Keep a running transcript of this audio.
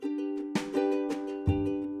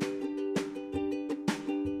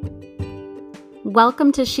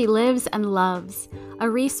Welcome to She Lives and Loves, a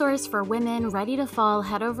resource for women ready to fall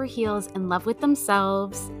head over heels in love with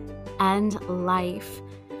themselves and life.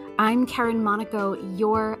 I'm Karen Monaco,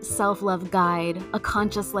 your self-love guide, a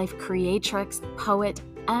conscious life creatrix, poet,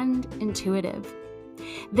 and intuitive.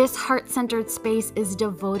 This heart-centered space is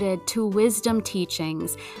devoted to wisdom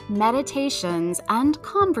teachings, meditations, and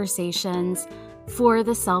conversations for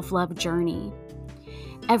the self-love journey.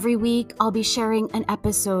 Every week, I'll be sharing an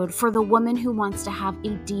episode for the woman who wants to have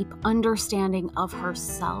a deep understanding of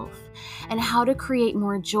herself and how to create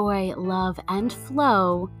more joy, love, and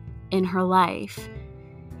flow in her life.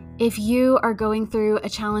 If you are going through a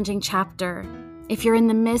challenging chapter, if you're in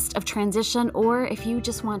the midst of transition, or if you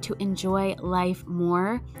just want to enjoy life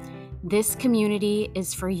more, this community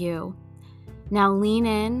is for you. Now lean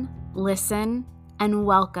in, listen, and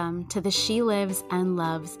welcome to the She Lives and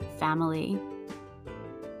Loves family.